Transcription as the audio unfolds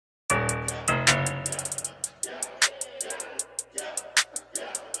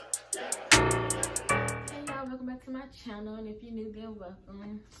to my channel, and if you're new, then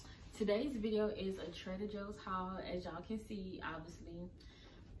welcome. Today's video is a Trader Joe's haul, as y'all can see, obviously.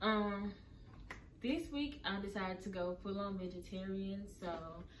 This week I decided to go full-on vegetarian,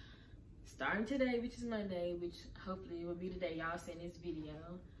 so starting today, which is Monday, which hopefully will be the day y'all seen this video,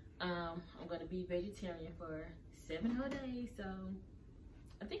 I'm gonna be vegetarian for 7 whole days. So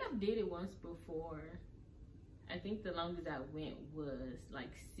I think I did it once before. I think the longest I went was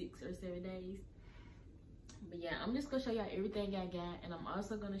like 6 or 7 days. But yeah, I'm just gonna show y'all everything I got, and I'm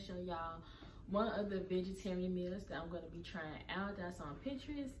also gonna show y'all one of the vegetarian meals that I'm gonna be trying out that I saw on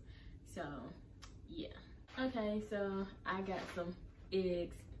Pinterest. So yeah. Okay, so I got some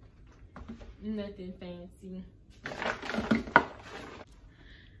eggs, nothing fancy.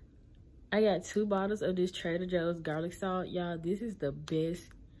 I got 2 bottles of this Trader Joe's garlic salt. Y'all, this is the best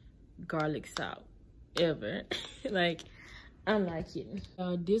garlic salt ever. Like, I'm not kidding.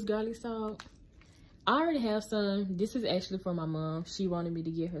 This garlic salt, I already have some. This is actually for my mom. She wanted me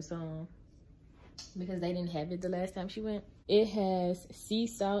to get her some because they didn't have it the last time she went. It has sea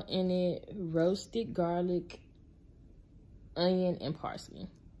salt in it, roasted garlic, onion, and parsley.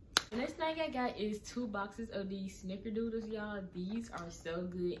 The next thing I got is 2 boxes of these snickerdoodles, y'all. These are so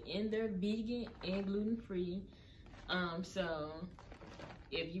good, and they're vegan and gluten-free. So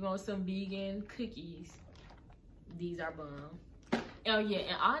if you want some vegan cookies, these are bomb. Oh yeah,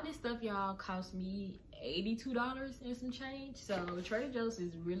 and all this stuff, y'all, cost me $82 and some change. So Trader Joe's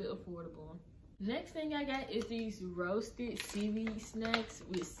is really affordable. Next thing I got is these roasted seaweed snacks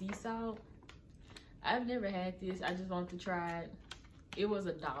with sea salt. I've never had this. I just wanted to try it. It was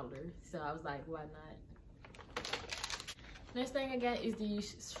 $1, so I was like, why not? Next thing I got is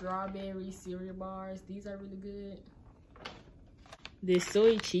these strawberry cereal bars. These are really good. This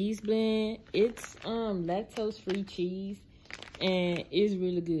soy cheese blend, it's lactose-free cheese, and it's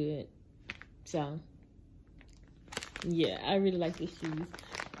really good. So yeah, I really like this cheese.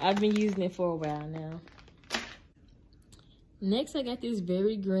 I've been using it for a while now. Next, I got this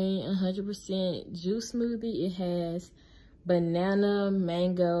Very Green 100% juice smoothie. It has banana,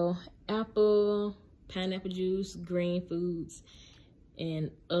 mango, apple, pineapple juice, green foods,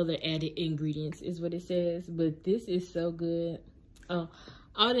 and other added ingredients is what it says. But this is so good. Oh,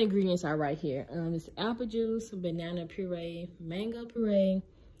 all the ingredients are right here. It's apple juice, banana puree, mango puree,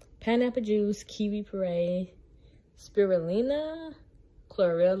 pineapple juice, kiwi puree, spirulina,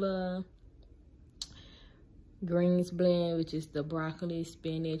 chlorella, greens blend, which is the broccoli,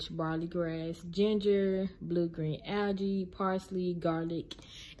 spinach, barley grass, ginger, blue-green algae, parsley, garlic,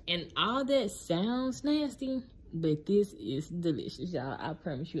 and all that sounds nasty, but this is delicious, y'all. I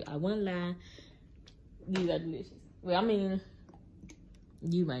promise you, I won't lie. These are delicious. Well, I mean,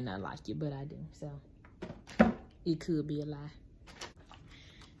 you might not like it, but I do, so it could be a lie.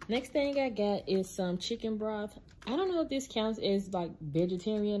 Next thing I got is some chicken broth. I don't know if this counts as like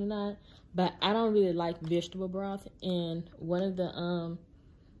vegetarian or not, but I don't really like vegetable broth. And one of the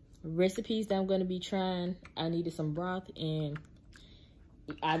recipes that I'm going to be trying, I needed some broth, and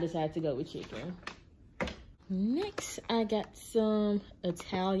I decided to go with chicken. Next, I got some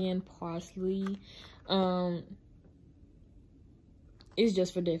Italian parsley. It's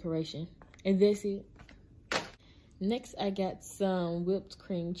just for decoration, and that's it. Next, I got some whipped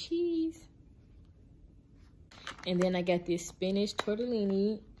cream cheese. And then I got this spinach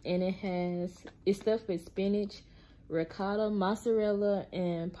tortellini, and it's stuffed with spinach, ricotta, mozzarella,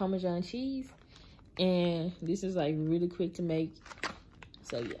 and Parmesan cheese. And this is like really quick to make.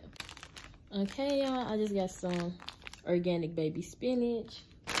 So yeah. Okay, y'all, I just got some organic baby spinach.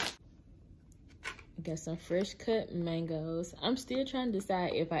 I got some fresh cut mangoes. I'm still trying to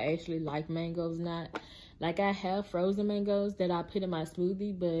decide if I actually like mangoes or not. Like, I have frozen mangoes that I put in my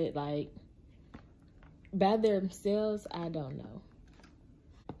smoothie, but like by themselves, I don't know.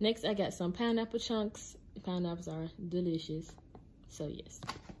 Next, I got some pineapple chunks. Pineapples are delicious, so yes.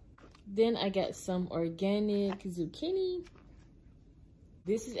 Then I got some organic zucchini.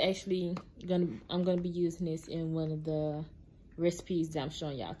 This is actually I'm gonna be using this in one of the recipes that I'm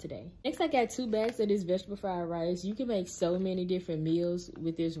showing y'all today. Next, I got 2 bags of this vegetable fried rice. You can make so many different meals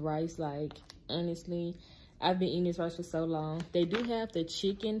with this rice. Like, honestly, I've been eating this rice for so long. They do have the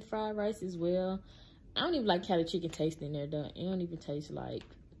chicken fried rice as well. I don't even like how the chicken tastes in there, though. It don't even taste like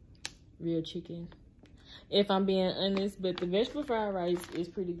real chicken, if I'm being honest. But the vegetable fried rice is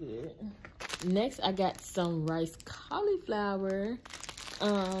pretty good. Next, I got some rice cauliflower.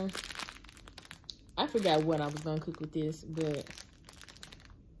 I forgot what I was gonna cook with this, but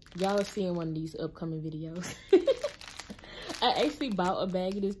y'all are seeing one of these upcoming videos. I actually bought a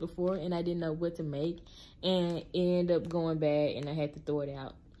bag of this before, and I didn't know what to make, and it ended up going bad, and I had to throw it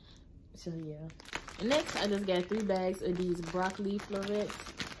out. So yeah. Next, I just got 3 bags of these broccoli florets.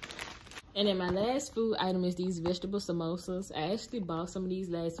 And then my last food item is these vegetable samosas. I actually bought some of these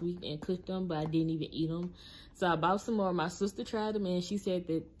last week and cooked them, but I didn't even eat them. So I bought some more. My sister tried them and she said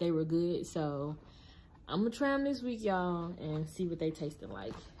that they were good. So I'm gonna try them this week, y'all, and see what they tasted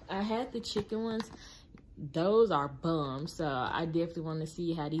like. I had the chicken ones. Those are bomb. So I definitely want to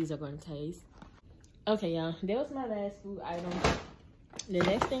see how these are going to taste. Okay, y'all, that was my last food item. The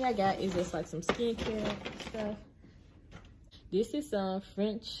next thing I got is just like some skincare stuff. This is some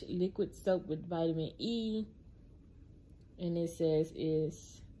French liquid soap with vitamin E. And it says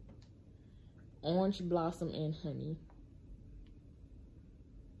it's orange blossom and honey.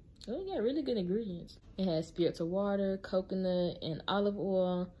 Oh, it got really good ingredients. It has spiritual water, coconut, and olive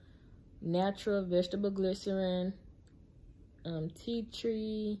oil, natural vegetable glycerin, tea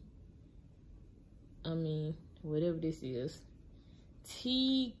tree, whatever this is.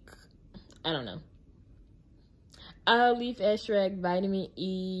 I don't know. Olive leaf extract, vitamin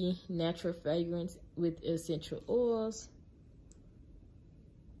E, natural fragrance with essential oils.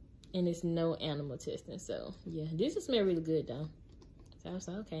 And it's no animal testing. So, yeah, this will smell really good, though. So I was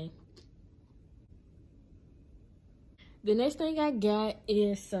like, okay. The next thing I got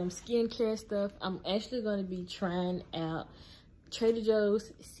is some skincare stuff. I'm actually going to be trying out Trader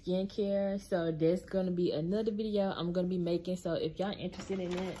Joe's skincare. So that's going to be another video I'm going to be making. So if y'all interested in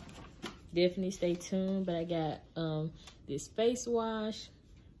that, definitely stay tuned. But I got this face wash.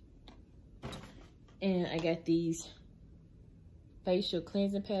 And I got these facial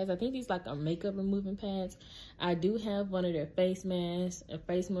cleansing pads. I think these like are makeup removing pads. I do have one of their face masks, a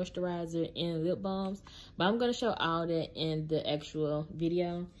face moisturizer, and lip balms, but I'm gonna show all that in the actual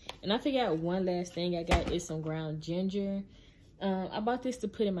video. And I figured out one last thing I got is some ground ginger. I bought this to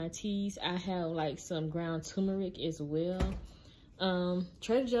put in my teas. I have like some ground turmeric as well.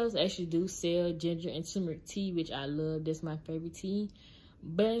 Trader Joe's actually do sell ginger and turmeric tea, which I love. That's my favorite tea.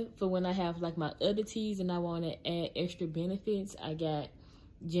 But for when I have like my other teas and I want to add extra benefits, I got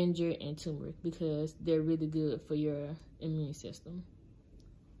ginger and turmeric because they're really good for your immune system.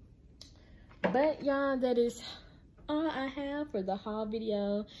 But y'all, that is all I have for the haul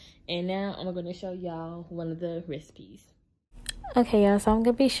video. And now I'm going to show y'all one of the recipes. Okay, y'all, so I'm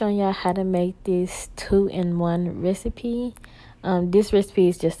going to be showing y'all how to make this 2-in-1 recipe. This recipe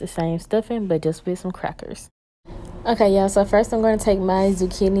is just the same stuffing, but just with some crackers. Okay, y'all, so first I'm going to take my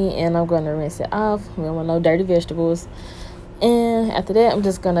zucchini and I'm going to rinse it off. We don't want no dirty vegetables. And after that, I'm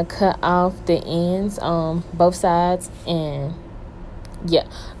just going to cut off the ends on both sides. And, yeah,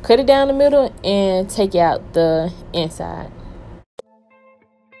 cut it down the middle and take out the inside.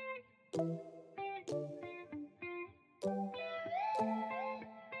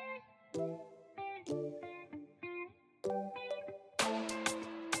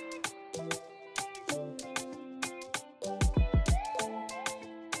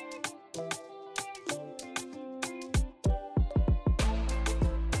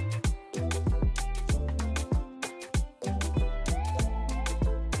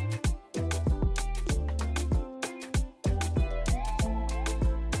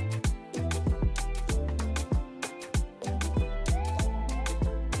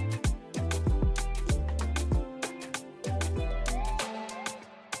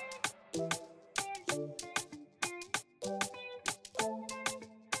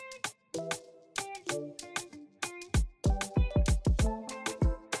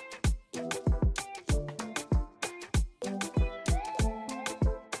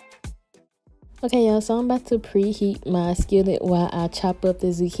 Okay, y'all, so I'm about to preheat my skillet while I chop up the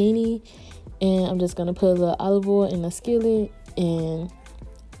zucchini. And I'm just going to put a little olive oil in the skillet and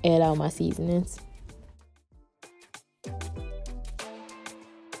add all my seasonings.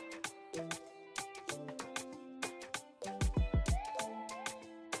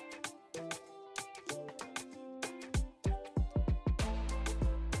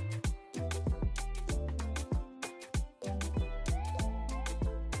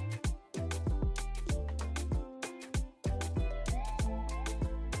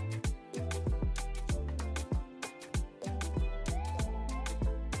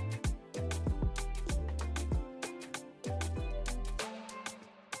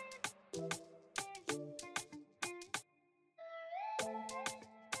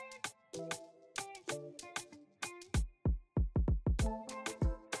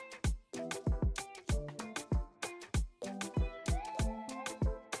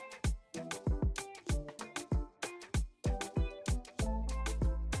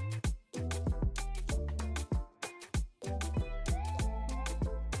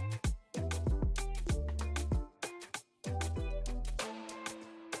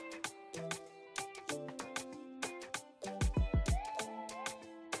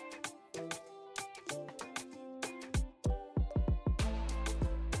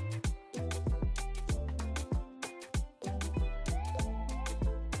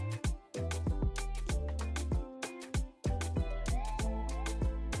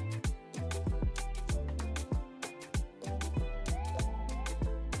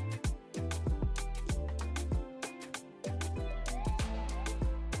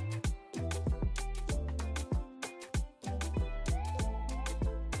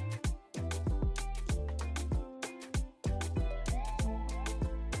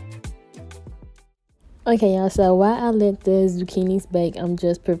 Okay, y'all, so while I let the zucchinis bake, I'm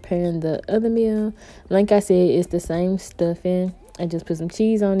just preparing the other meal. Like I said, it's the same stuffing. I just put some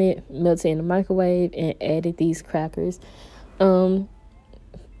cheese on it, melted in the microwave, and added these crackers. The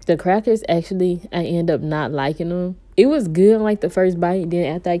crackers, actually, I end up not liking them. It was good on, like, the first bite.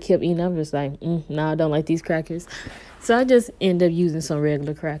 Then after I kept eating, I was just like, no, I don't like these crackers. So I just end up using some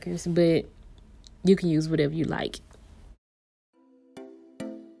regular crackers. But you can use whatever you like.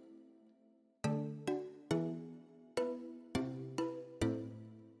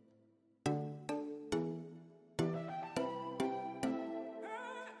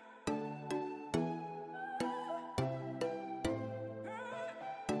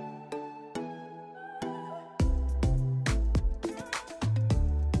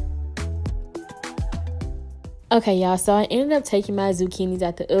 Okay, y'all, so I ended up taking my zucchinis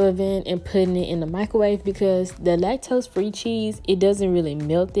out the oven and putting it in the microwave because the lactose-free cheese, it doesn't really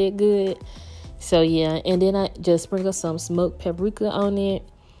melt that good. So, yeah, and then I just sprinkled some smoked paprika on it,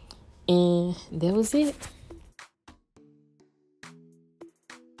 and that was it.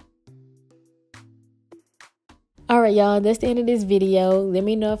 Alright, y'all, that's the end of this video. Let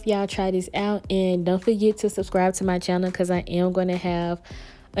me know if y'all try this out, and don't forget to subscribe to my channel because I am going to have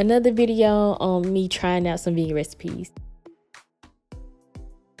another video on me trying out some vegan recipes.